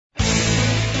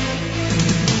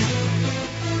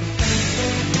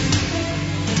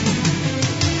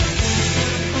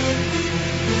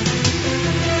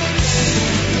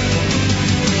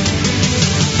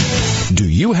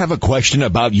have a question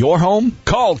about your home?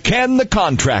 Call Ken the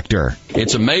Contractor.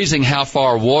 It's amazing how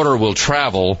far water will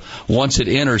travel once it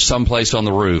enters someplace on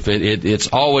the roof. It's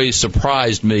always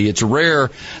surprised me. It's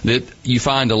rare that you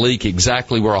find a leak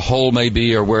exactly where a hole may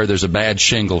be or where there's a bad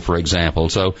shingle, for example.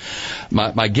 So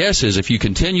my guess is if you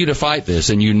continue to fight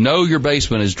this and you know your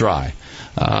basement is dry,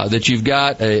 that you've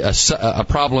got a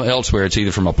problem elsewhere. It's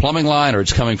either from a plumbing line or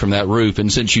it's coming from that roof.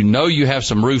 And since you know you have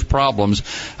some roof problems,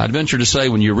 I'd venture to say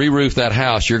when you re-roof that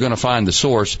house, you're going to find the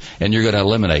source and you're going to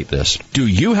eliminate this. Do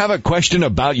you have a question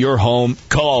about your home?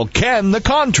 Call Ken the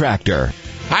Contractor.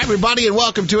 Hi, everybody, and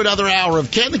welcome to another hour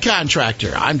of Ken the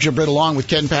Contractor. I'm Jim Britt along with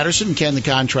Ken Patterson, Ken the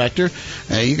Contractor.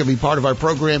 You can be part of our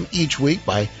program each week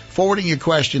by forwarding your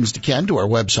questions to Ken to our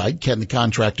website,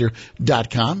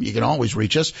 kenthecontractor.com. You can always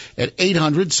reach us at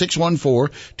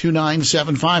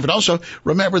 800-614-2975. And also,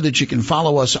 remember that you can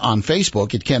follow us on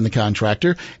Facebook at Ken the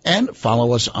Contractor and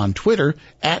follow us on Twitter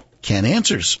at Ken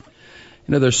Answers.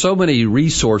 You know, there's so many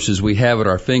resources we have at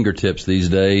our fingertips these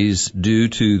days due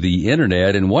to the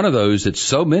Internet, and one of those that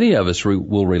so many of us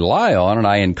will rely on, and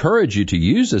I encourage you to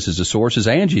use this as a source, is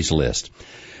Angie's List.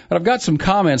 But I've got some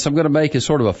comments I'm going to make as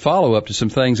sort of a follow-up to some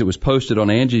things that was posted on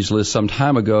Angie's List some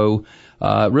time ago.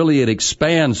 Really, it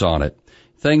expands on it.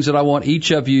 Things that I want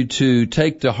each of you to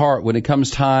take to heart when it comes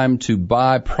time to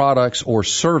buy products or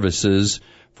services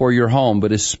for your home,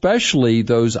 but especially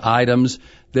those items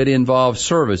that involve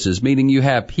services, meaning you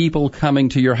have people coming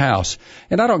to your house.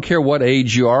 And I don't care what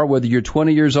age you are, whether you're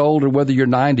 20 years old or whether you're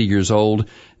 90 years old,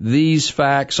 these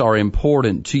facts are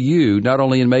important to you, not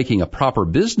only in making a proper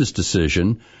business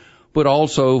decision, but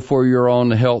also for your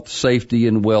own health, safety,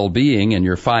 and well-being, and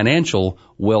your financial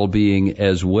well-being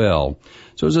as well.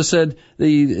 So as I said,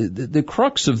 the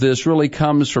crux of this really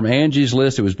comes from Angie's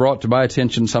List. It was brought to my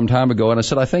attention some time ago, and I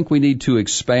said I think we need to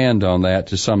expand on that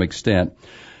to some extent.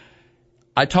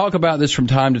 I talk about this from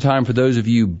time to time for those of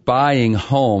you buying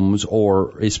homes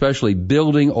or especially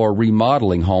building or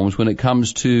remodeling homes when it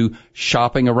comes to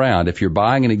shopping around. If you're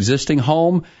buying an existing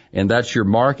home and that's your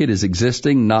market is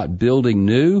existing, not building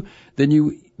new,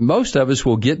 then most of us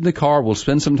will get in the car, we'll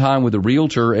spend some time with a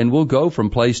realtor, and we'll go from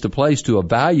place to place to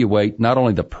evaluate not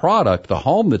only the product, the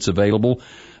home that's available,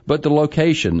 but the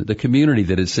location, the community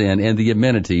that it's in, and the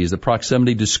amenities, the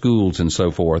proximity to schools and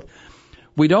so forth.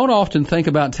 We don't often think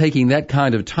about taking that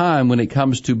kind of time when it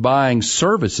comes to buying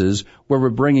services where we're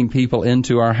bringing people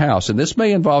into our house. And this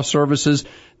may involve services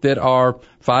that are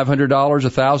 $500,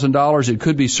 $1,000. It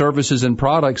could be services and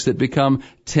products that become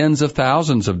tens of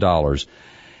thousands of dollars.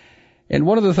 And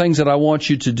one of the things that I want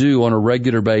you to do on a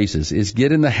regular basis is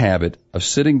get in the habit of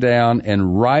sitting down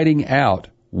and writing out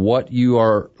what you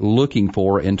are looking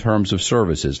for in terms of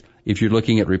services. If you're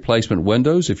looking at replacement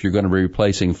windows, if you're going to be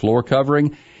replacing floor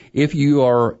covering, if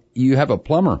you have a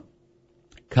plumber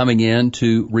coming in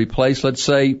to replace, let's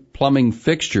say, plumbing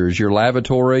fixtures, your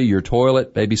lavatory, your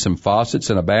toilet, maybe some faucets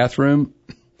in a bathroom,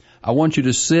 I want you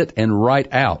to sit and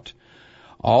write out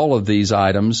all of these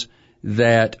items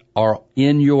that are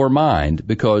in your mind,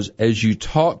 because as you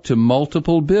talk to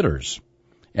multiple bidders,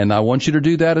 and I want you to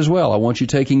do that as well. I want you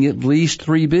taking at least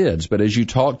 3 bids, but as you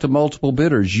talk to multiple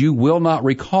bidders, you will not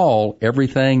recall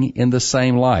everything in the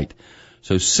same light.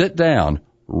 So sit down,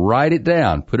 write it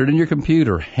down, put it in your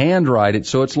computer, handwrite it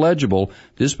so it's legible.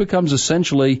 This becomes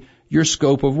essentially your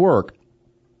scope of work.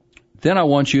 Then I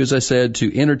want you, as I said,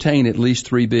 to entertain at least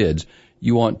 3 bids.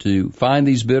 You want to find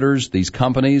these bidders, these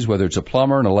companies, whether it's a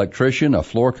plumber, an electrician, a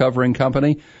floor covering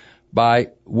company, by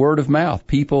word of mouth.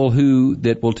 People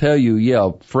that will tell you,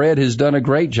 yeah, Fred has done a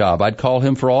great job. I'd call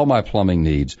him for all my plumbing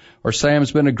needs. Or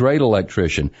Sam's been a great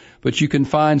electrician. But you can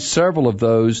find several of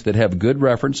those that have good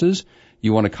references.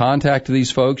 You want to contact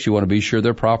these folks. You want to be sure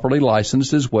they're properly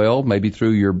licensed as well, maybe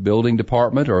through your building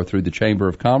department or through the Chamber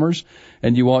of Commerce.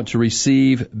 And you want to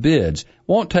receive bids.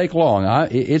 Won't take long.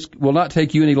 It will not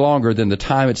take you any longer than the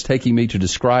time it's taking me to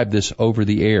describe this over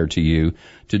the air to you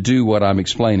to do what I'm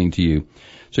explaining to you.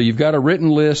 So you've got a written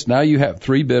list. Now you have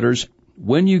 3 bidders.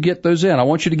 When you get those in, I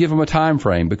want you to give them a time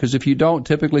frame, because if you don't,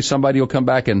 typically somebody will come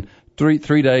back in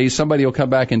three days, somebody will come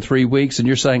back in 3 weeks, and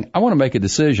you're saying, I want to make a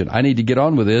decision. I need to get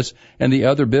on with this, and the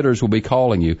other bidders will be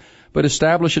calling you. But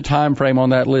establish a time frame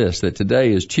on that list that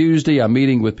today is Tuesday. I'm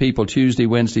meeting with people Tuesday,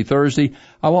 Wednesday, Thursday.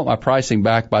 I want my pricing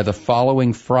back by the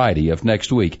following Friday of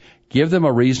next week. Give them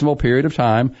a reasonable period of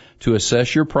time to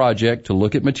assess your project, to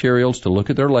look at materials, to look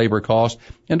at their labor cost,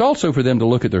 and also for them to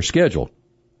look at their schedule.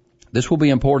 This will be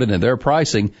important in their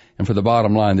pricing and for the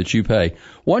bottom line that you pay.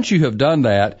 Once you have done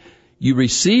that, you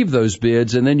receive those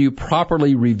bids, and then you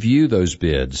properly review those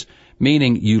bids,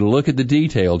 meaning you look at the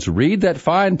details, read that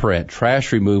fine print,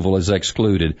 trash removal is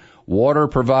excluded, water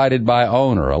provided by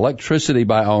owner, electricity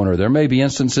by owner. There may be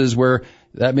instances where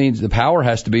that means the power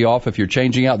has to be off if you're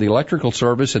changing out the electrical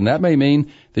service, and that may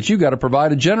mean that you've got to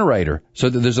provide a generator so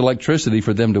that there's electricity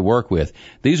for them to work with.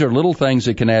 These are little things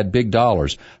that can add big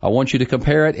dollars. I want you to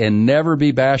compare it and never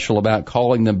be bashful about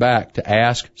calling them back to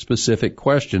ask specific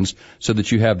questions so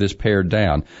that you have this pared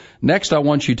down. Next, I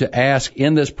want you to ask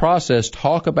in this process,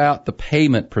 talk about the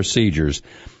payment procedures.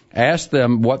 Ask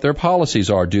them what their policies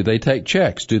are. Do they take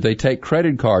checks? Do they take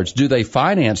credit cards? Do they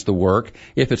finance the work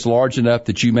if it's large enough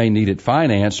that you may need it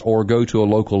financed, or go to a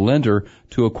local lender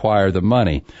to acquire the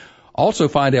money? Also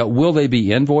find out, will they be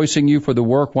invoicing you for the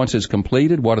work once it's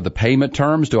completed? What are the payment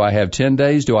terms? Do I have 10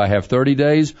 days? Do I have 30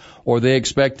 days? Or are they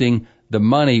expecting the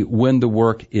money when the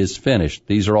work is finished?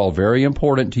 These are all very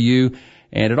important to you.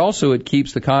 And it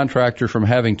keeps the contractor from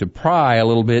having to pry a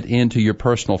little bit into your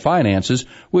personal finances,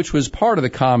 which was part of the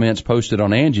comments posted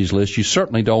on Angie's List. You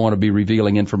certainly don't want to be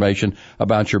revealing information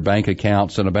about your bank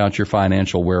accounts and about your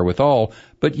financial wherewithal,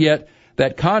 but yet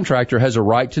that contractor has a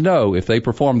right to know, if they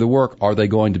perform the work, are they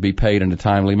going to be paid in a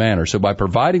timely manner? So by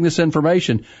providing this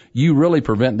information, you really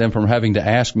prevent them from having to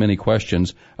ask many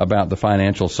questions about the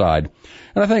financial side.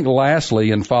 And I think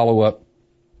lastly, in follow-up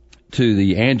to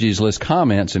the Angie's List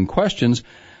comments and questions,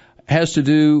 has to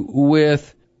do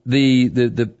with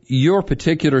your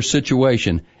particular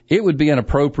situation. It would be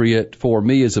inappropriate for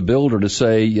me as a builder to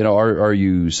say, are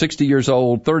you 60 years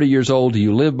old, 30 years old? Do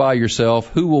you live by yourself?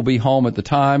 Who will be home at the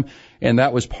time? And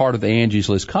that was part of the Angie's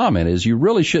List comment, is you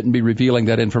really shouldn't be revealing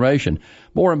that information.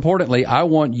 More importantly, I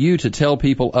want you to tell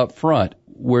people up front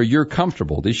where you're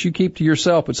comfortable. This you keep to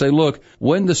yourself, but say, look,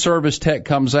 when the service tech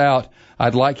comes out,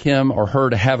 I'd like him or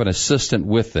her to have an assistant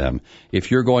with them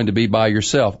if you're going to be by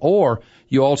yourself. Or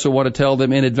you also want to tell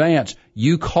them in advance,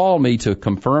 you call me to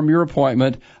confirm your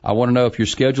appointment. I want to know if you're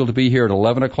scheduled to be here at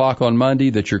 11 o'clock on Monday,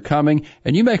 that you're coming,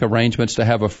 and you make arrangements to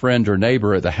have a friend or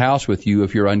neighbor at the house with you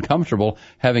if you're uncomfortable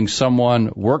having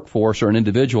someone, workforce or an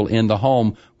individual in the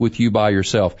home with you by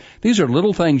yourself. These are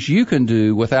little things you can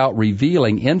do without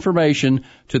revealing information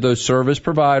to those service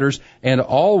providers, and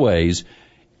always,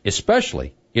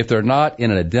 especially if they're not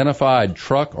in an identified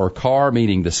truck or car,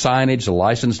 meaning the signage, the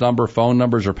license number, phone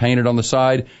numbers are painted on the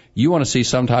side, you want to see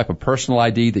some type of personal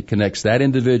ID that connects that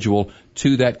individual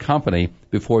to that company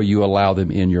before you allow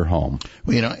them in your home.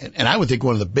 Well, and I would think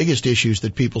one of the biggest issues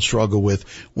that people struggle with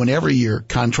whenever you're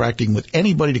contracting with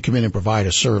anybody to come in and provide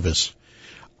a service,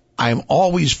 I'm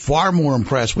always far more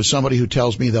impressed with somebody who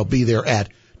tells me they'll be there at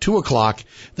 2 o'clock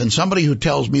than somebody who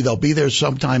tells me they'll be there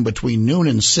sometime between noon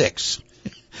and 6.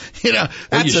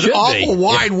 That's an awful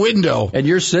wide window. And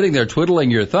you're sitting there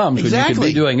twiddling your thumbs when you could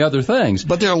be doing other things.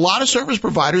 But there are a lot of service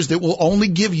providers that will only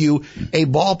give you a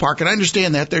ballpark, and I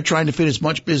understand that they're trying to fit as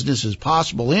much business as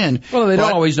possible in. Well, they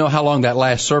don't always know how long that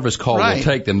last service call will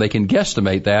take them. They can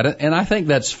guesstimate that, and I think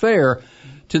that's fair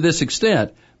to this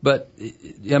extent. But,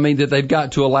 that they've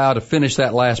got to allow to finish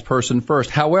that last person first.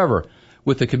 However,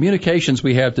 with the communications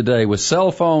we have today, with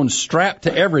cell phones strapped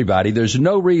to everybody, there's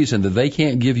no reason that they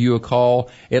can't give you a call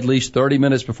at least 30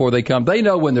 minutes before they come. They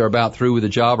know when they're about through with the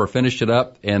job or finished it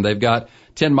up, and they've got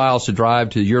 10 miles to drive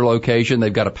to your location.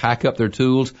 They've got to pack up their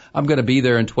tools. I'm going to be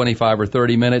there in 25 or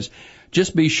 30 minutes.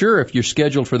 Just be sure, if you're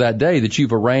scheduled for that day, that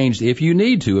you've arranged, if you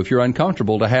need to, if you're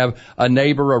uncomfortable, to have a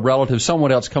neighbor, a relative,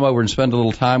 someone else come over and spend a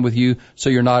little time with you so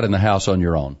you're not in the house on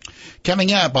your own.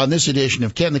 Coming up on this edition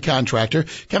of Ken the Contractor,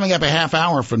 coming up a half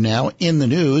hour from now in the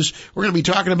news, we're going to be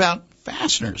talking about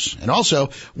fasteners. And also,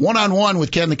 one-on-one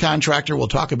with Ken the Contractor, we'll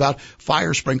talk about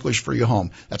fire sprinklers for your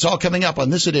home. That's all coming up on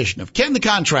this edition of Ken the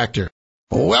Contractor.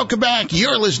 Welcome back.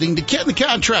 You're listening to Ken the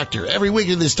Contractor. Every week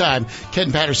at this time,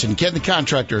 Ken Patterson, Ken the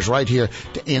Contractor, is right here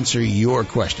to answer your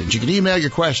questions. You can email your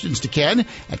questions to Ken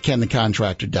at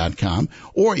kenthecontractor.com,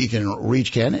 or you can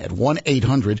reach Ken at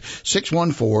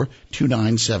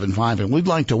 1-800-614-2975. And we'd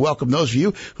like to welcome those of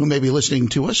you who may be listening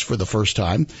to us for the first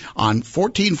time on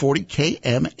 1440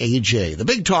 KMAJ. The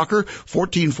Big Talker,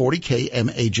 1440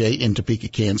 KMAJ in Topeka,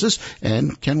 Kansas.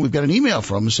 And Ken, we've got an email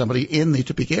from somebody in the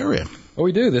Topeka area. Well,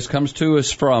 we do. This comes to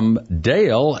us from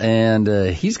Dale, and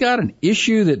he's got an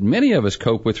issue that many of us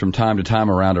cope with from time to time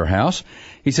around our house.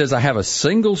 He says, I have a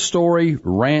single-story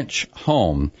ranch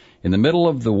home. In the middle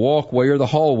of the walkway or the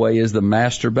hallway is the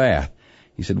master bath.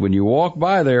 He said, when you walk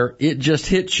by there, it just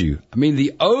hits you.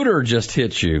 The odor just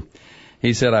hits you.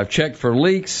 He said, I've checked for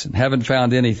leaks and haven't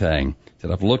found anything. He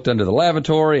said, I've looked under the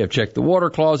lavatory, I've checked the water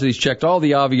closet, he's checked all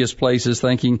the obvious places,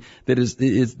 thinking that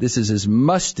this is his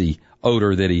musty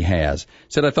odor that he has. He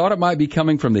said, I thought it might be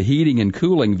coming from the heating and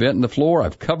cooling vent in the floor.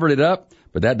 I've covered it up,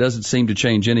 but that doesn't seem to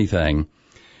change anything.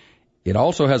 It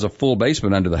also has a full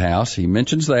basement under the house. He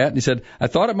mentions that. And he said, I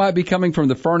thought it might be coming from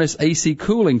the furnace AC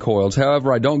cooling coils.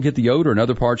 However, I don't get the odor in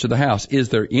other parts of the house. Is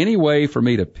there any way for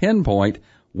me to pinpoint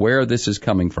where this is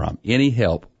coming from? Any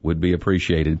help would be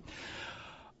appreciated.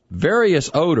 Various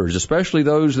odors, especially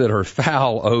those that are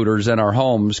foul odors in our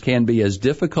homes, can be as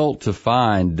difficult to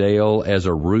find, Dale, as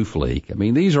a roof leak. I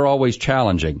mean, these are always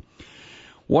challenging.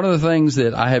 One of the things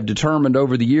that I have determined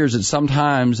over the years is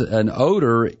sometimes an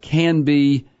odor can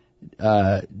be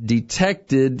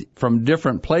detected from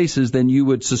different places than you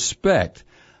would suspect.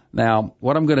 Now,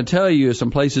 what I'm going to tell you is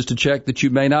some places to check that you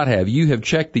may not have. You have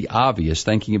checked the obvious,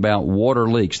 thinking about water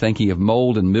leaks, thinking of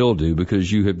mold and mildew,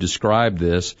 because you have described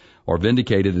this or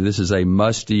vindicated that this is a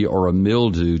musty or a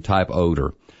mildew type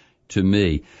odor to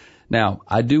me. Now,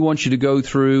 I do want you to go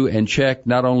through and check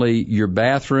not only your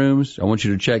bathrooms, I want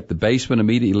you to check the basement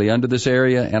immediately under this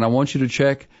area, and I want you to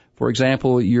check, for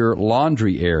example, your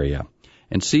laundry area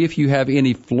and see if you have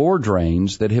any floor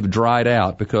drains that have dried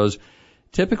out, because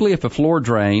typically if a floor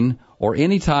drain or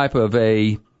any type of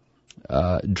a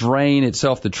drain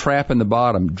itself, the trap in the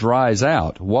bottom, dries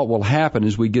out, what will happen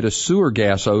is we get a sewer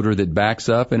gas odor that backs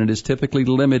up, and it is typically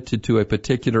limited to a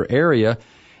particular area,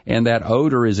 and that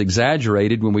odor is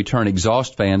exaggerated when we turn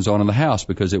exhaust fans on in the house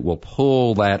because it will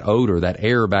pull that odor, that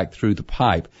air back through the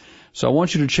pipe. So I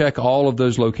want you to check all of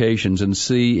those locations and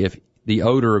see if the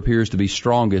odor appears to be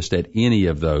strongest at any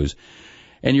of those.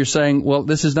 And you're saying, well,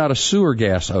 this is not a sewer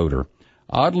gas odor.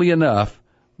 Oddly enough,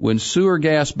 when sewer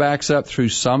gas backs up through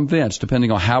some vents,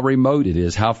 depending on how remote it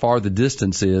is, how far the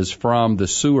distance is from the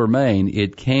sewer main,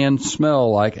 it can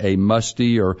smell like a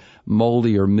musty or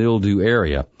moldy or mildew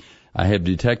area. I have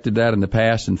detected that in the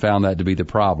past and found that to be the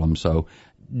problem. So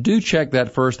do check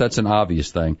that first. That's an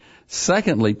obvious thing.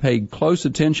 Secondly, pay close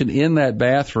attention in that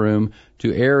bathroom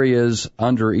to areas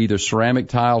under either ceramic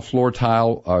tile, floor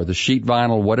tile, or the sheet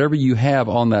vinyl, whatever you have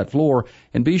on that floor,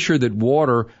 and be sure that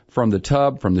water from the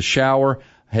tub, from the shower,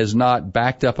 has not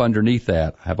backed up underneath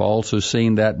that. I've also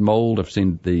seen that mold. I've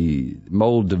seen the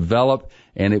mold develop,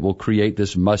 and it will create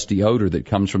this musty odor that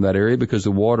comes from that area because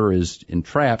the water is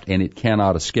entrapped and it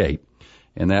cannot escape.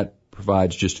 And that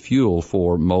provides just fuel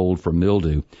for mold, for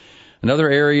mildew. Another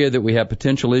area that we have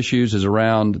potential issues is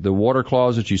around the water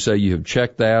closet. You say you have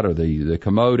checked that, or the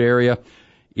commode area.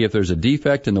 If there's a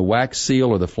defect in the wax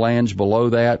seal or the flange below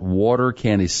that, water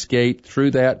can escape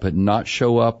through that but not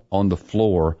show up on the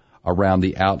floor around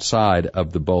the outside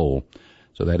of the bowl.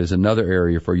 So that is another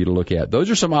area for you to look at.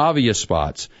 Those are some obvious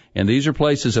spots, and these are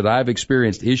places that I've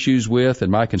experienced issues with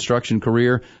in my construction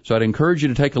career. So I'd encourage you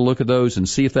to take a look at those and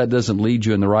see if that doesn't lead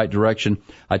you in the right direction.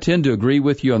 I tend to agree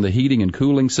with you on the heating and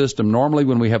cooling system. Normally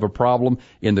when we have a problem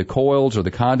in the coils or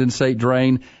the condensate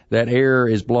drain, that air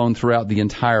is blown throughout the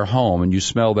entire home, and you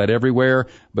smell that everywhere.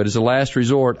 But as a last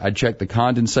resort, I'd check the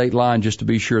condensate line just to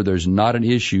be sure there's not an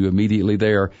issue immediately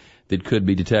there that could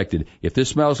be detected. If this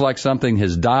smells like something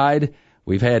has died,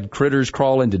 we've had critters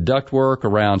crawl into ductwork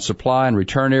around supply and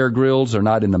return air grills. They're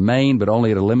not in the main, but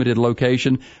only at a limited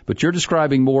location. But you're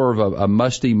describing more of a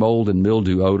musty mold and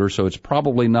mildew odor, so it's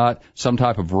probably not some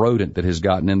type of rodent that has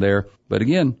gotten in there. But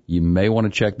again, you may want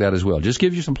to check that as well. Just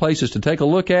gives you some places to take a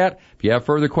look at. If you have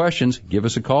further questions, give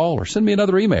us a call or send me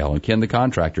another email on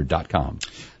kenthecontractor.com.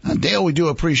 Dale, we do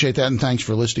appreciate that, and thanks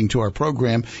for listening to our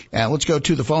program. Let's go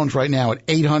to the phones right now at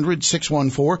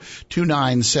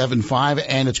 800-614-2975,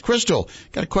 and it's Crystal.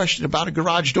 Got a question about a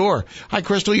garage door. Hi,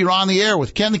 Crystal. You're on the air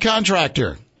with Ken the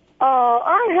Contractor.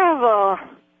 I have a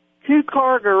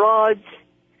two-car garage,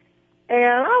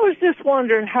 and I was just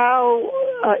wondering how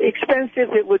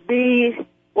expensive it would be,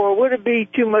 or would it be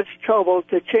too much trouble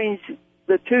to change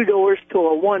the two doors to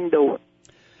a one door?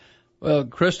 Well,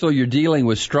 Crystal, you're dealing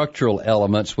with structural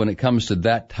elements when it comes to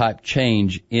that type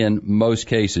change in most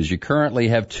cases. You currently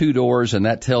have two doors, and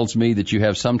that tells me that you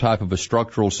have some type of a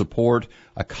structural support,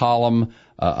 a column,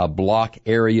 a block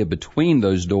area between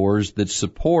those doors that's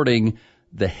supporting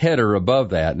the header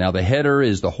above that. Now, the header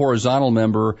is the horizontal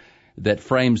member that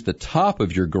frames the top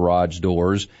of your garage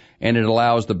doors, and it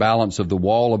allows the balance of the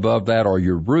wall above that or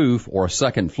your roof or a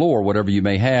second floor, whatever you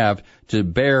may have, to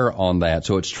bear on that.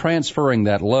 So it's transferring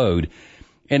that load.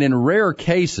 And in rare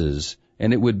cases,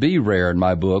 and it would be rare in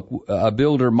my book, a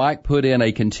builder might put in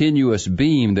a continuous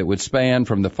beam that would span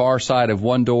from the far side of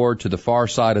one door to the far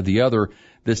side of the other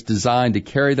that's designed to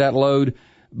carry that load.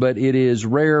 But it is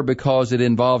rare because it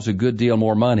involves a good deal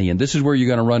more money, and this is where you're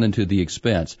going to run into the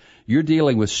expense. You're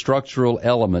dealing with structural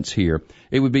elements here.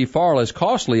 It would be far less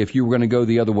costly if you were going to go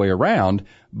the other way around,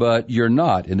 but you're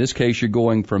not. In this case, you're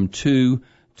going from 2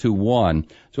 to 1.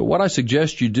 So what I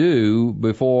suggest you do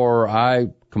before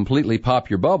I completely pop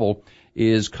your bubble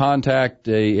is contact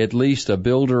at least a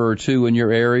builder or two in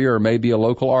your area, or maybe a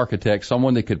local architect,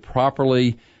 someone that could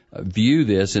properly view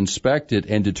this, inspect it,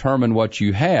 and determine what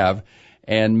you have,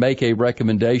 and make a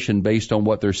recommendation based on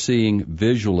what they're seeing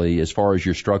visually as far as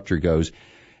your structure goes.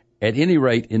 At any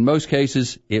rate, in most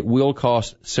cases, it will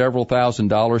cost several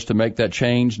 $1,000s to make that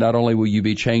change. Not only will you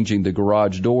be changing the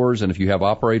garage doors, and if you have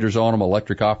operators on them,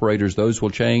 electric operators, those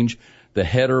will change. The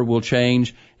header will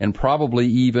change, and probably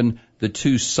even the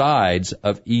two sides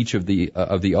of each of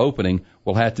the opening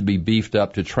will have to be beefed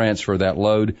up to transfer that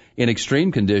load. In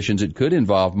extreme conditions, it could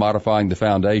involve modifying the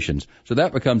foundations. So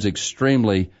that becomes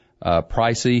extremely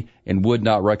pricey, and would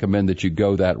not recommend that you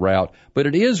go that route. But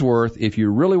it is worth, if you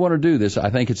really want to do this,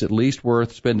 I think it's at least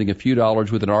worth spending a few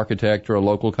dollars with an architect or a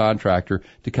local contractor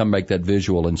to come make that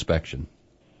visual inspection.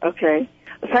 Okay.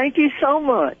 Thank you so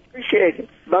much. Appreciate it.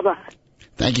 Bye-bye.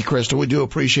 Thank you, Crystal. We do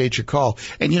appreciate your call.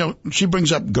 And, she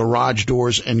brings up garage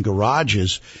doors and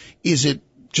garages. Is it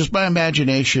just my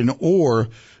imagination, or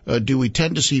do we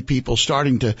tend to see people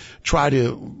starting to try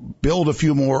to build a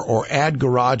few more or add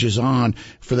garages on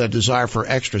for that desire for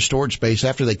extra storage space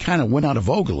after they kind of went out of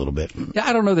vogue a little bit? Yeah,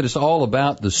 I don't know that it's all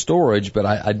about the storage, but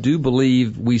I do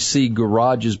believe we see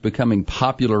garages becoming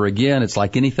popular again. It's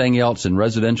like anything else in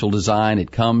residential design.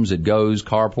 It comes, it goes,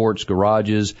 carports,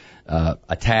 garages,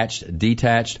 attached,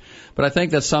 detached. But I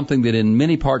think that's something that in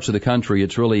many parts of the country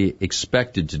it's really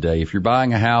expected today. If you're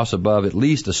buying a house above at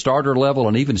least a starter level,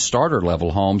 and even starter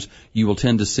level homes, you will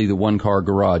tend to see the one-car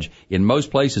garage. In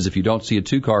most places, if you don't see a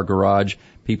two-car garage,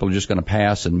 people are just going to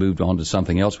pass and move on to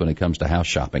something else when it comes to house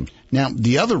shopping. Now,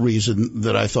 the other reason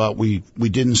that I thought we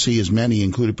didn't see as many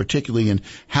included, particularly in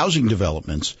housing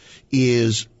developments,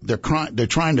 is they're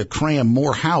trying to cram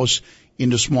more house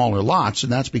into smaller lots,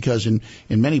 and that's because in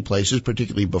many places,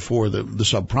 particularly before the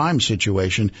subprime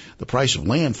situation, the price of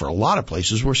land for a lot of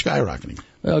places were skyrocketing.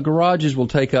 Well, garages will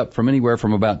take up from anywhere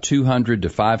from about 200 to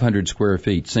 500 square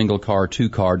feet, single car, two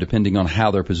car, depending on how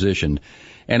they're positioned.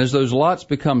 And as those lots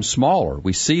become smaller,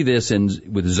 we see this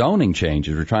with zoning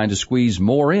changes. We're trying to squeeze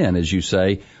more in, as you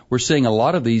say. We're seeing a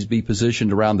lot of these be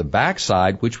positioned around the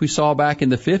backside, which we saw back in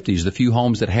the 50s, the few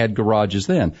homes that had garages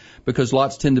then, because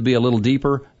lots tend to be a little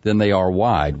deeper than they are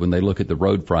wide when they look at the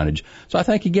road frontage. So I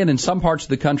think, again, in some parts of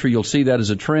the country you'll see that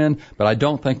as a trend, but I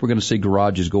don't think we're going to see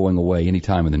garages going away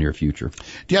anytime in the near future.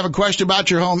 Do you have a question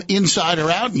about your home inside or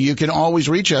out? You can always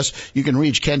reach us. You can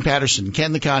reach Ken Patterson,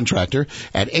 Ken the Contractor,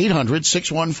 at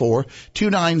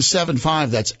 800-614-2975.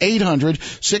 That's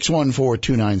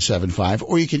 800-614-2975.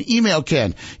 Or you can email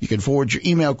Ken. You can forward your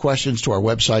email questions to our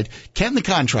website,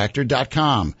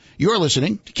 KenTheContractor.com. You're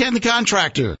listening to Ken the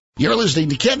Contractor. You're listening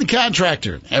to Ken the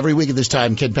Contractor. Every week at this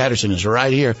time, Ken Patterson is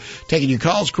right here taking your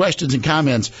calls, questions, and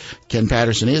comments. Ken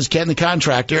Patterson is Ken the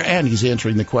Contractor, and he's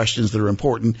answering the questions that are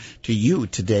important to you,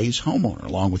 today's homeowner.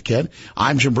 Along with Ken,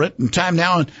 I'm Jim Britt, and time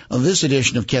now on this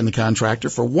edition of Ken the Contractor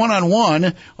for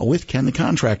One-on-One with Ken the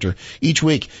Contractor. Each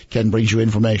week, Ken brings you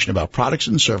information about products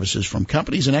and services from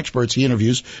companies and experts he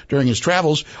interviews during his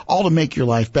travels, all to make your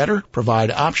life better,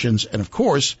 provide options, and, of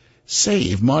course,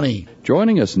 save money.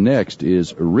 Joining us next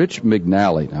is Rich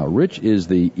McNally. Now, Rich is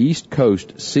the East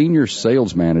Coast Senior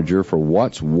Sales Manager for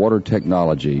Watts Water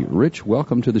Technology. Rich,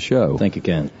 welcome to the show. Thank you,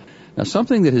 Ken. Now,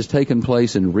 something that has taken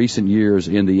place in recent years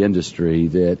in the industry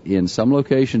that in some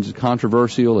locations is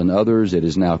controversial, in others it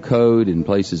is now code, in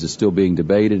places it's still being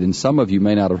debated, and some of you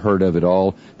may not have heard of it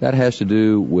all. That has to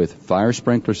do with fire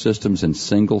sprinkler systems in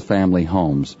single-family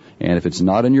homes. And if it's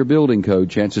not in your building code,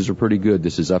 chances are pretty good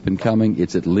this is up and coming.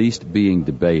 It's at least being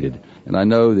debated. And I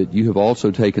know that you have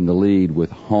also taken the lead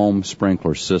with home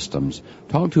sprinkler systems.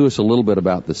 Talk to us a little bit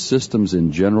about the systems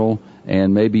in general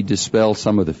and maybe dispel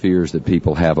some of the fears that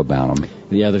people have about them.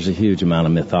 Yeah, there's a huge amount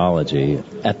of mythology.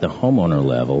 At the homeowner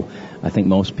level, I think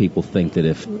most people think that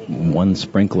if one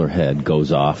sprinkler head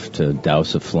goes off to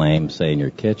douse a flame, say in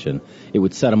your kitchen, it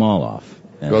would set them all off.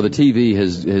 Well, the TV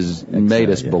has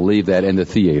made us believe that in the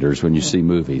theaters when you see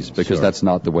movies, because that's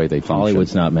not the way they function.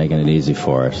 Hollywood's not making it easy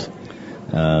for us.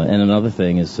 And another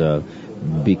thing is,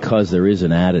 because there is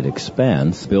an added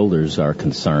expense, builders are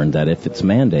concerned that if it's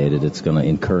mandated, it's going to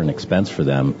incur an expense for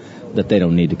them that they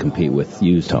don't need to compete with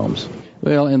used homes.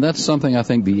 Well, and that's something I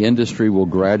think the industry will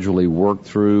gradually work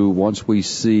through once we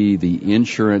see the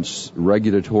insurance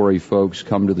regulatory folks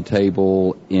come to the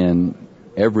table in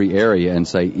every area and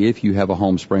say, if you have a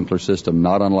home sprinkler system,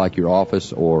 not unlike your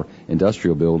office or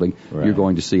industrial building, you're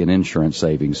going to see an insurance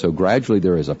savings. So gradually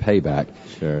there is a payback.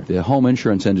 Sure. The home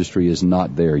insurance industry is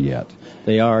not there yet.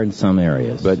 They are in some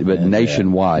areas. But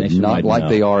nationwide, not like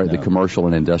they are at the commercial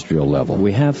and industrial level.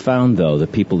 We have found, though,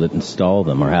 that people that install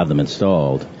them or have them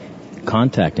installed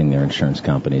contacting their insurance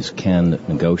companies can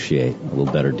negotiate a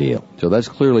little better deal. So that's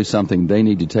clearly something they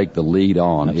need to take the lead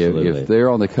on. Absolutely. If they're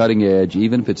on the cutting edge,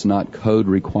 even if it's not code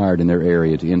required in their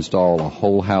area to install a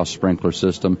whole house sprinkler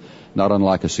system, not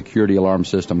unlike a security alarm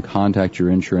system, contact your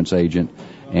insurance agent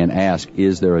and ask,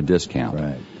 is there a discount?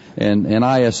 Right. And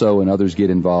ISO and others get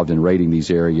involved in rating these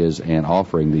areas and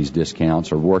offering these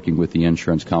discounts or working with the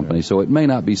insurance company. Right. So it may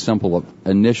not be simple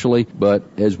initially, but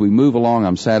as we move along,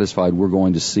 I'm satisfied we're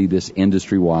going to see this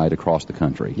industry-wide across the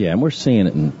country. Yeah, and we're seeing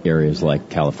it in areas like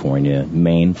California.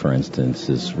 Maine, for instance,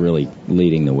 is really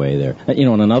leading the way there.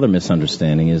 And another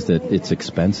misunderstanding is that it's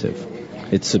expensive.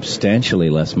 It's substantially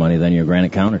less money than your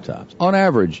granite countertops. On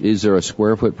average, is there a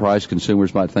square foot price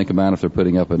consumers might think about if they're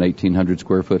putting up an 1,800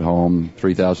 square foot home,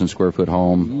 3,000 square foot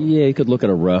home? Yeah, you could look at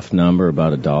a rough number,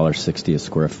 about $1.60 a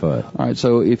square foot. All right,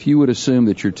 so if you would assume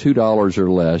that you're $2 or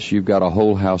less, you've got a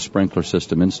whole house sprinkler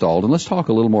system installed, and let's talk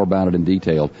a little more about it in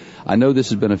detail. I know this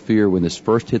has been a fear when this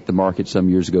first hit the market some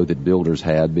years ago that builders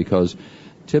had, because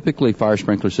typically, fire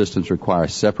sprinkler systems require a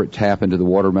separate tap into the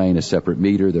water main, a separate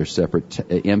meter, there's separate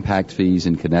impact fees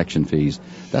and connection fees.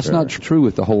 That's Sure. not true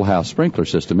with the whole house sprinkler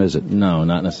system, is it? No,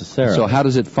 not necessarily. So how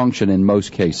does it function in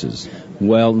most cases?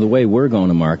 Well, the way we're going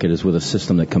to market is with a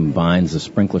system that combines the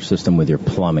sprinkler system with your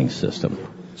plumbing system.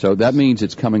 So that means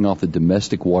it's coming off the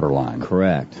domestic water line.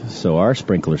 Correct. So our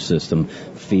sprinkler system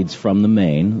feeds from the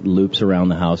main, loops around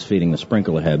the house, feeding the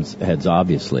sprinkler heads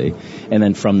obviously, and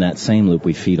then from that same loop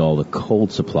we feed all the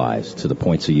cold supplies to the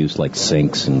points of use like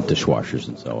sinks and dishwashers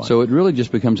and so on. So it really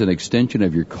just becomes an extension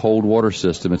of your cold water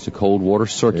system. It's a cold water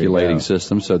circulating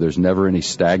system, so there's never any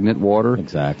stagnant water.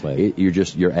 Exactly.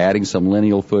 You're adding some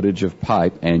lineal footage of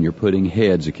pipe, and you're putting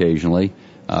heads occasionally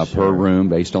per room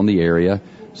based on the area,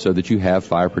 so that you have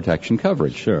fire protection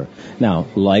coverage. Sure. Now,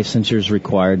 licensure is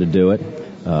required to do it.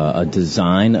 A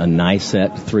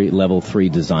NICET level 3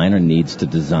 designer needs to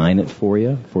design it for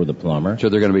you, for the plumber. So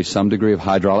there are going to be some degree of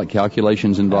hydraulic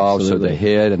calculations involved. Absolutely. So the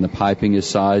head and the piping is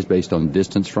sized based on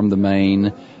distance from the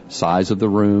main, size of the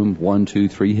room, 1, 2,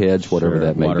 3 heads, whatever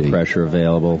that may be. Water pressure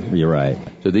available. You're right.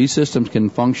 So these systems can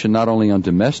function not only on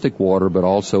domestic water, but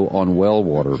also on well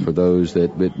water for those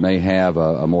that may have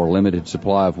a more limited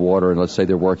supply of water, and let's say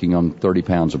they're working on 30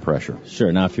 pounds of pressure.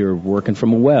 Sure. Now, if you're working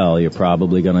from a well, you're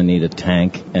probably going to need a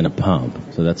tank and a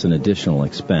pump. So that's an additional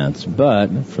expense. But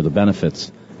for the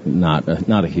benefits, not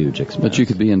a huge expense. But you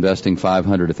could be investing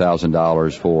 $500 to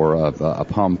 $1,000 for a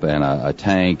pump and a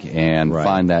tank and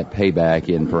find that payback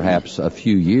in perhaps a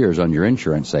few years on your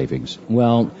insurance savings.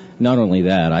 Well, not only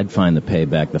that, I'd find the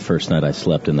payback the first night I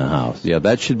slept in the house. Yeah,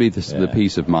 that should be the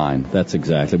peace of mind. That's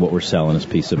exactly what we're selling is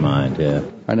peace of mind, yeah.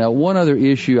 All right, now, one other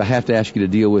issue I have to ask you to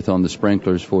deal with on the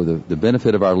sprinklers for the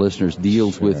benefit of our listeners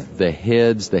deals with the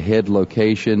heads, the head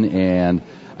location, and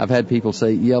I've had people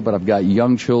say, yeah, but I've got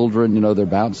young children, they're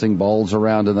bouncing balls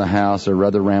around in the house, they're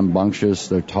rather rambunctious,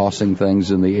 they're tossing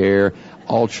things in the air.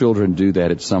 All children do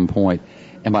that at some point.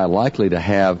 Am I likely to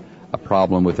have a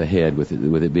problem with the head, with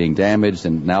it being damaged,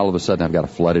 and now all of a sudden I've got a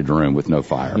flooded room with no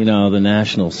fire? The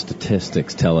national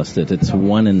statistics tell us that it's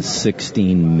 1 in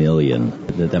 16 million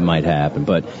that might happen,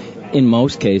 but in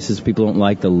most cases, people don't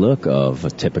like the look of a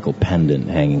typical pendant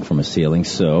hanging from a ceiling,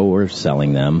 so we're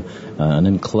selling them an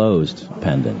enclosed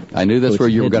pendant. I knew that's where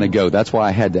you were going to go. That's why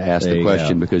I had to ask the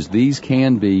question, because these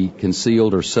can be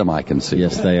concealed or semi-concealed.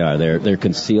 Yes, they are. They're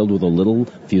concealed with a little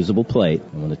fusible plate,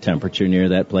 and when the temperature near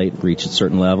that plate reaches a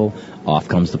certain level, off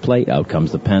comes the plate, out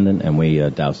comes the pendant, and we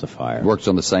douse the fire. It works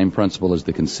on the same principle as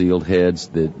the concealed heads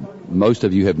that most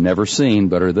of you have never seen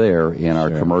but are there in our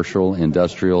commercial,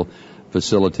 industrial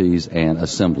facilities and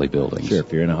assembly buildings. Sure,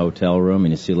 if you're in a hotel room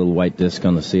and you see a little white disc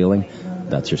on the ceiling,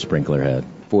 that's your sprinkler head.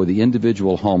 For the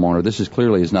individual homeowner, this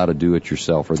clearly is not a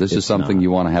do-it-yourselfer. This is something you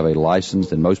want to have a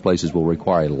licensed, and most places will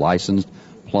require a licensed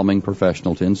plumbing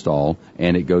professional to install,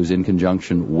 and it goes in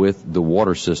conjunction with the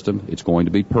water system. It's going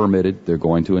to be permitted. They're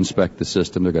going to inspect the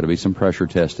system. There are going to be some pressure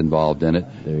tests involved in it.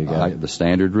 There you go. The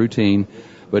standard routine.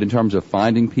 But in terms of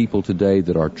finding people today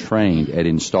that are trained at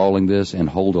installing this and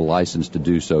hold a license to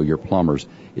do so, your plumbers,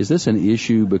 is this an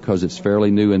issue because it's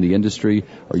fairly new in the industry?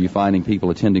 Or are you finding people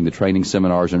attending the training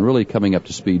seminars and really coming up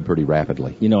to speed pretty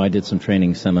rapidly? I did some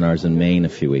training seminars in Maine a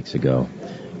few weeks ago.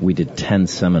 We did 10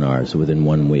 seminars within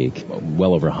 1 week,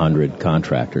 well over 100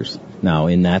 contractors. Now,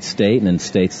 in that state and in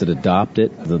states that adopt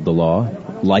it, the law,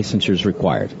 licensure is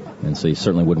required. And so you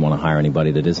certainly wouldn't want to hire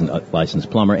anybody that isn't a licensed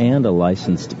plumber and a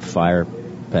licensed fire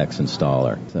PEX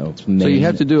installer. So you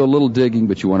have to do a little digging,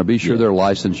 but you want to be sure they're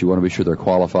licensed, you want to be sure they're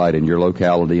qualified in your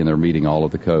locality and they're meeting all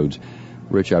of the codes.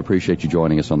 Rich, I appreciate you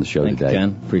joining us on the show today. Thank you,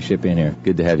 Ken. Appreciate being here.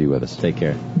 Good to have you with us. Take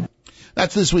care.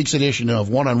 That's this week's edition of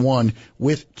One-on-One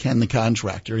with Ken the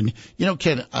Contractor. And,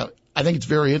 Ken, I think it's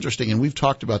very interesting, and we've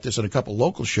talked about this in a couple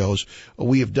local shows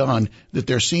we have done, that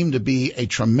there seemed to be a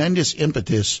tremendous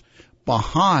impetus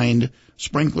behind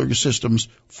sprinkler systems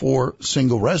for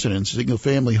single residents, single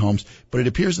family homes, but it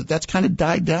appears that that's kind of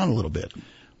died down a little bit.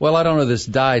 Well, I don't know this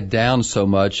died down so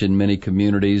much in many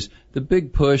communities. The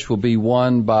big push will be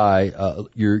won by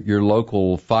your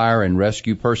local fire and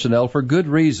rescue personnel for good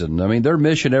reason. I mean, their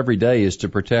mission every day is to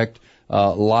protect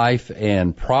life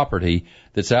and property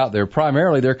that's out there.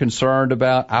 Primarily, they're concerned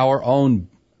about our own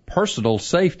personal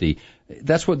safety.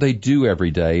 That's what they do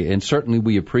every day, and certainly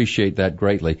we appreciate that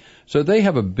greatly. So they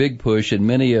have a big push in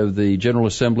many of the general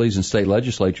assemblies and state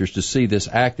legislatures to see this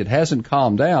act. It hasn't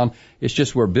calmed down. It's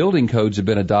just where building codes have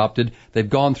been adopted, they've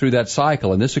gone through that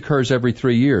cycle, and this occurs every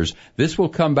 3 years. This will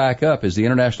come back up as the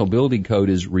International Building Code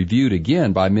is reviewed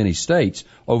again by many states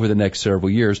over the next several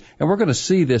years, and we're going to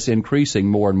see this increasing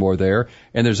more and more there,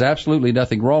 and there's absolutely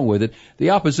nothing wrong with it. The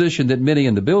opposition that many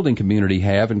in the building community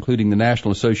have, including the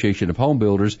National Association of Home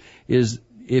Builders, is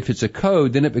if it's a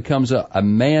code, then it becomes a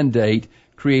mandate,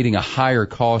 creating a higher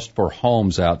cost for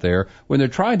homes out there when they're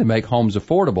trying to make homes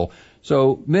affordable.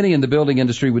 So many in the building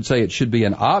industry would say it should be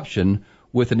an option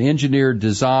with an engineered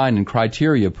design and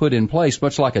criteria put in place,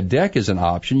 much like a deck is an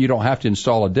option. You don't have to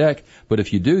install a deck, but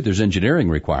if you do, there's engineering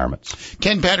requirements.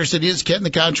 Ken Patterson is Ken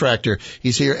the Contractor.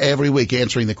 He's here every week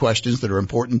answering the questions that are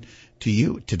important to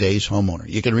you, today's homeowner.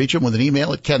 You can reach him with an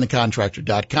email at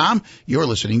kenthecontractor.com. You're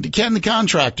listening to Ken the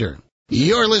Contractor.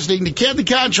 You're listening to Ken the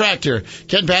Contractor.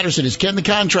 Ken Patterson is Ken the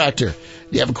Contractor.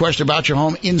 You have a question about your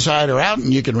home inside or out,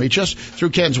 and you can reach us through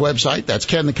Ken's website. That's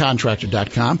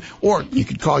kenthecontractor.com. Or you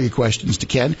could call your questions to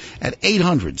Ken at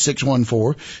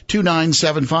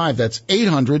 800-614-2975. That's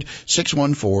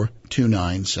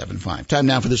 800-614-2975. Time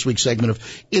now for this week's segment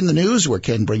of In the News, where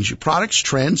Ken brings you products,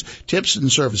 trends, tips, and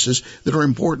services that are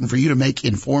important for you to make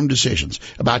informed decisions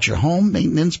about your home,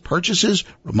 maintenance, purchases,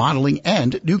 remodeling,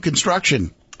 and new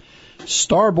construction.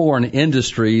 Starborn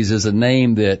Industries is a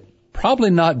name that probably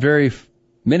not very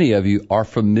many of you are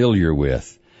familiar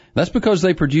with. That's because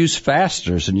they produce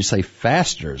fasteners, and you say,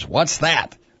 fasteners, what's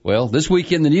that? Well, this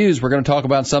week in the news, we're going to talk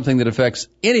about something that affects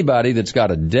anybody that's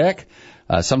got a deck,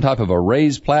 some type of a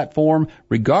raised platform,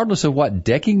 regardless of what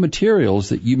decking materials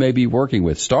that you may be working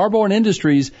with. Starborn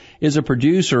Industries is a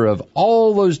producer of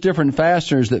all those different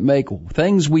fasteners that make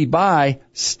things we buy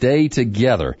stay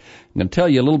together. I'm going to tell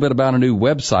you a little bit about a new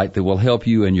website that will help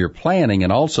you in your planning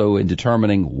and also in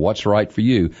determining what's right for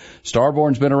you.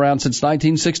 Starborn's been around since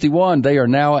 1961. They are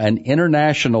now an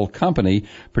international company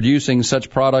producing such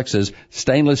products as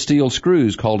stainless steel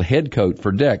screws called head coat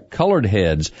for deck, colored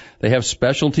heads. They have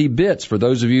specialty bits for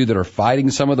those of you that are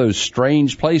fighting some of those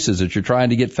strange places that you're trying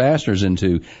to get fasteners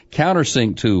into,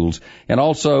 countersink tools, and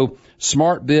also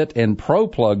Smart Bit and Pro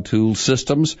Plug tool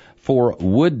systems for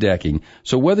wood decking.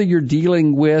 So whether you're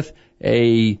dealing with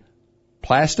a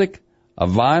plastic, a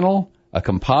vinyl, a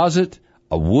composite,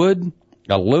 a wood,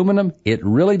 aluminum, it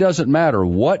really doesn't matter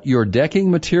what your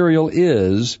decking material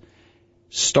is.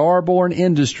 Starborn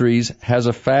Industries has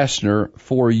a fastener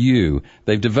for you.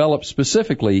 They've developed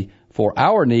specifically for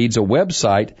our needs a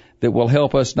website that will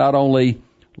help us not only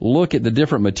look at the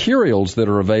different materials that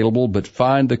are available, but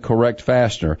find the correct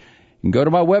fastener. You can go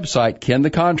to my website,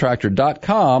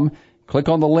 kenthecontractor.com, click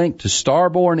on the link to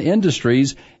Starborn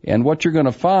Industries, and what you're going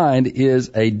to find is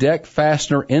a deck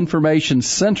fastener information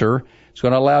center. It's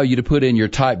going to allow you to put in your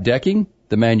type decking,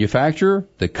 the manufacturer,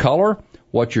 the color,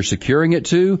 what you're securing it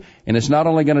to, and it's not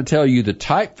only going to tell you the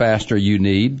type fastener you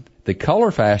need, the color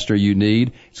fastener you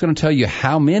need, it's going to tell you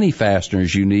how many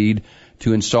fasteners you need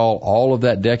to install all of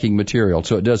that decking material.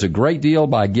 So it does a great deal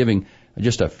by giving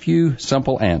just a few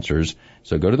simple answers.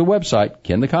 So go to the website,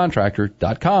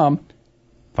 kenthecontractor.com,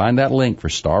 find that link for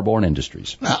Starborn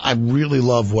Industries. I really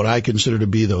love what I consider to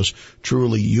be those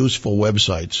truly useful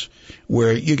websites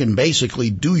where you can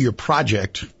basically do your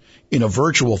project in a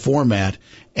virtual format,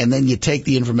 and then you take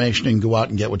the information and go out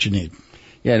and get what you need.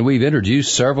 Yeah, and we've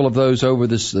introduced several of those over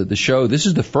the show. This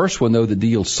is the first one, though, that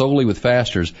deals solely with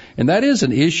fasteners. And that is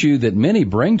an issue that many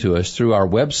bring to us through our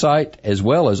website as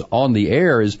well as on the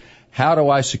air is, how do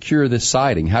I secure this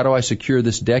siding? How do I secure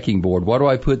this decking board? What do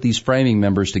I put these framing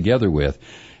members together with?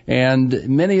 And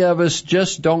many of us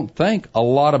just don't think a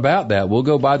lot about that. We'll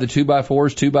go buy the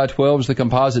 2x4s, 2x12s, the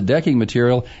composite decking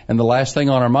material, and the last thing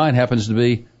on our mind happens to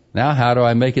be, now how do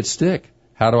I make it stick?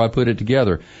 How do I put it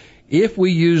together? If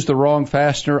we use the wrong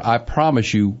fastener, I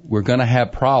promise you we're going to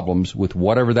have problems with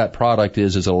whatever that product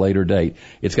is at a later date.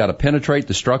 It's got to penetrate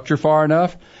the structure far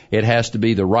enough. It has to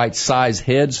be the right size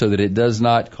head so that it does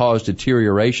not cause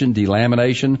deterioration,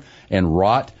 delamination, and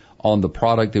rot on the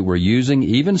product that we're using.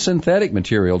 Even synthetic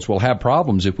materials will have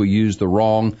problems if we use the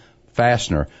wrong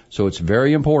fastener. So it's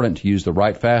very important to use the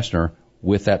right fastener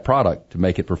with that product to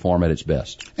make it perform at its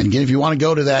best. And again, if you want to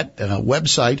go to that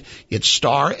website, it's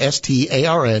Star,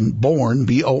 S-T-A-R-N, Born,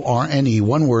 B-O-R-N-E,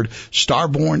 one word,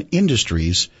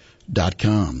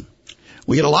 starbornindustries.com.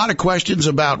 We get a lot of questions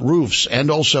about roofs and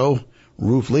also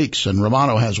roof leaks, and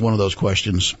Romano has one of those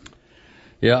questions.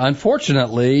 Yeah,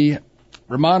 unfortunately,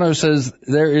 Romano says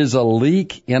there is a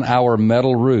leak in our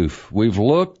metal roof. We've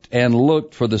looked and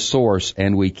looked for the source,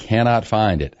 and we cannot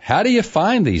find it. How do you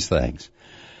find these things?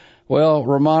 Well,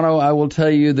 Romano, I will tell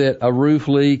you that a roof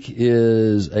leak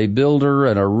is a builder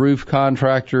and a roof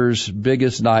contractor's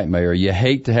biggest nightmare. You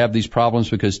hate to have these problems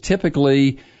because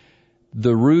typically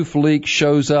the roof leak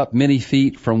shows up many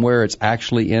feet from where it's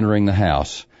actually entering the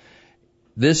house.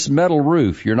 This metal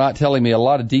roof, you're not telling me a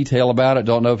lot of detail about it.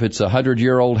 Don't know if it's a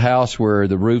 100-year-old house where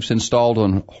the roof's installed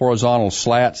on horizontal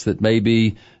slats that may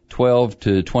be 12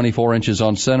 to 24 inches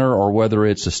on center, or whether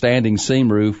it's a standing seam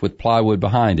roof with plywood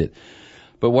behind it.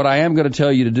 But what I am going to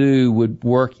tell you to do would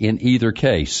work in either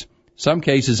case. Some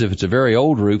cases, if it's a very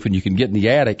old roof and you can get in the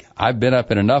attic, I've been up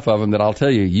in enough of them that I'll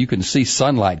tell you, you can see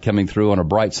sunlight coming through on a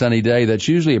bright sunny day. That's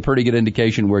usually a pretty good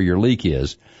indication where your leak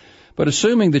is. But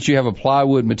assuming that you have a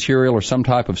plywood material or some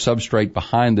type of substrate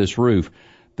behind this roof,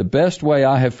 the best way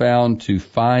I have found to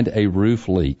find a roof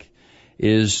leak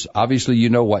is, obviously you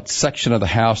know what section of the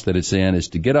house that it's in, is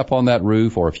to get up on that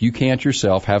roof, or if you can't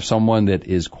yourself, have someone that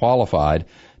is qualified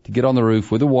to get on the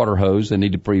roof with a water hose. They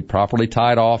need to be properly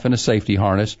tied off in a safety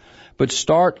harness. But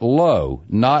start low,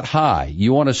 not high.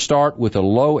 You want to start with a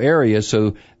low area,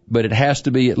 but it has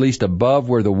to be at least above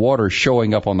where the water is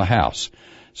showing up on the house.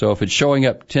 So if it's showing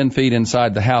up 10 feet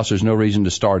inside the house, there's no reason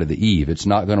to start at the eave. It's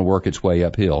not going to work its way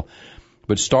uphill.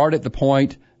 But start at the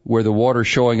point where the water's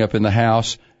showing up in the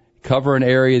house. Cover an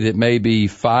area that may be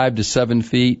 5 to 7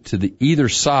 feet to the either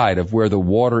side of where the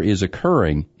water is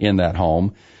occurring in that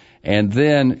home, and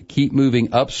then keep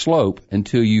moving upslope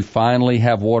until you finally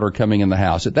have water coming in the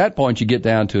house. At that point, you get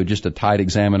down to just a tight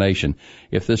examination.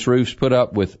 If this roof's put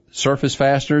up with surface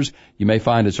fasteners, you may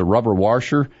find it's a rubber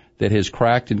washer that has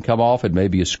cracked and come off. It may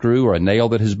be a screw or a nail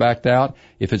that has backed out.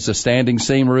 If it's a standing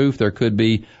seam roof, there could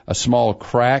be a small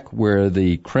crack where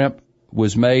the crimp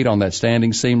was made on that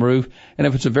standing seam roof. And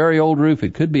if it's a very old roof,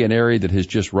 it could be an area that has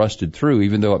just rusted through,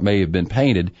 even though it may have been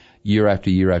painted year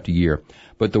after year after year.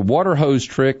 But the water hose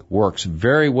trick works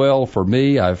very well for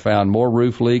me. I've found more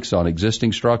roof leaks on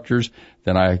existing structures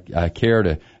than I care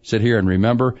to sit here and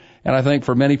remember. And I think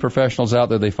for many professionals out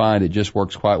there, they find it just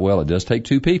works quite well. It does take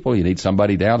two people. You need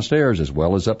somebody downstairs as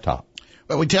well as up top.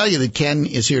 Well, we tell you that Ken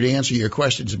is here to answer your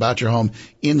questions about your home,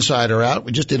 inside or out.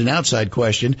 We just did an outside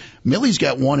question. Millie's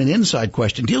got an inside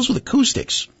question. Deals with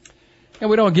acoustics. And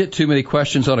we don't get too many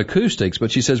questions on acoustics,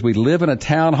 but she says we live in a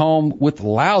townhome with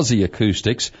lousy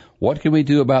acoustics. What can we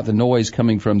do about the noise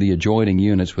coming from the adjoining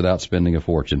units without spending a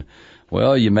fortune?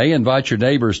 Well, you may invite your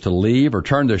neighbors to leave or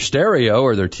turn their stereo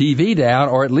or their TV down,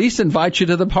 or at least invite you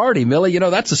to the party. Millie,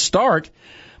 that's a start.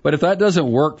 But if that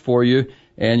doesn't work for you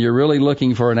and you're really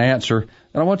looking for an answer,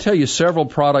 then I want to tell you several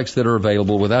products that are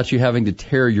available without you having to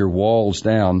tear your walls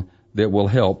down that will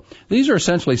help. These are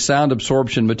essentially sound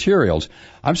absorption materials.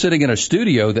 I'm sitting in a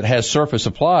studio that has surface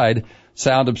applied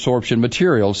sound absorption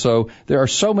materials. So there are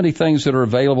so many things that are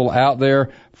available out there,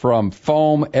 from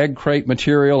foam, egg crate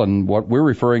material, and what we're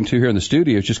referring to here in the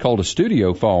studio is just called a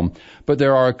studio foam. But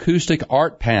there are acoustic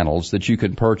art panels that you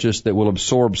can purchase that will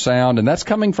absorb sound, and that's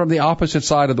coming from the opposite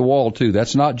side of the wall too.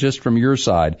 That's not just from your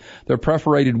side. They're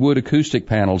perforated wood acoustic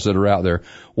panels that are out there.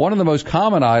 One of the most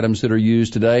common items that are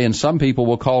used today, and some people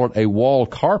will call it a wall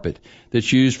carpet,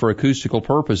 that's used for acoustical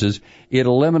purposes. It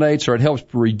eliminates, or it helps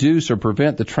reduce or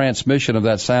prevent the transmission of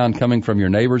that sound coming from your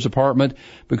neighbor's apartment,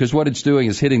 because what it's doing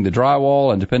is hitting the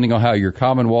drywall, and depending on how your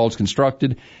common wall is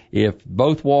constructed, if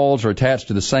both walls are attached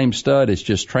to the same stud, it's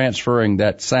just transferring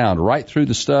that sound right through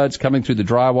the studs, coming through the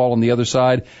drywall on the other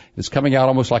side. It's coming out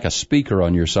almost like a speaker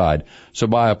on your side. So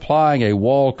by applying a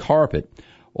wall carpet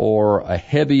or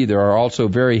there are also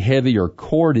very heavy or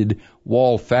corded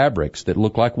wall fabrics that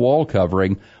look like wall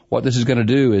covering. What this is going to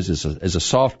do is as a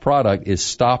soft product, is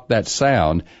stop that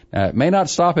sound. Now, it may not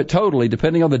stop it totally,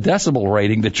 depending on the decibel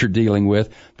rating that you're dealing with,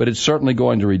 but it's certainly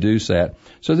going to reduce that.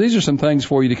 So these are some things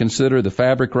for you to consider: the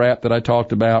fabric wrap that I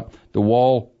talked about, the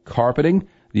wall carpeting,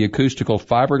 the acoustical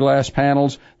fiberglass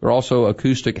panels. There are also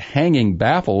acoustic hanging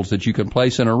baffles that you can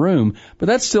place in a room, but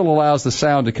that still allows the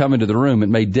sound to come into the room. It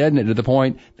may deaden it to the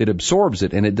point that it absorbs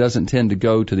it, and it doesn't tend to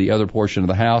go to the other portion of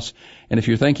the house. And if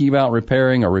you're thinking about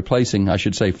repairing or replacing,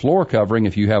 floor covering,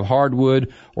 if you have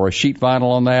hardwood or a sheet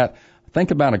vinyl on that,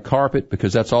 think about a carpet,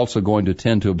 because that's also going to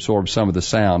tend to absorb some of the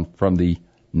sound from the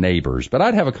neighbors. But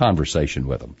I'd have a conversation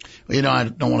with them. Well, you know, I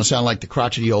don't want to sound like the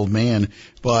crotchety old man,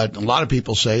 but a lot of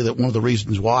people say that one of the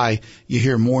reasons why you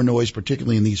hear more noise,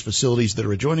 particularly in these facilities that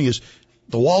are adjoining, is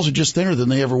the walls are just thinner than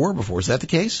they ever were before. Is that the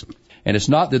case? And it's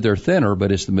not that they're thinner,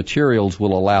 but it's the materials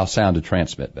will allow sound to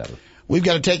transmit better. We've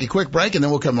got to take a quick break, and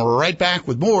then we'll come right back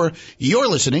with more. You're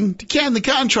listening to Ken the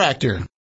Contractor.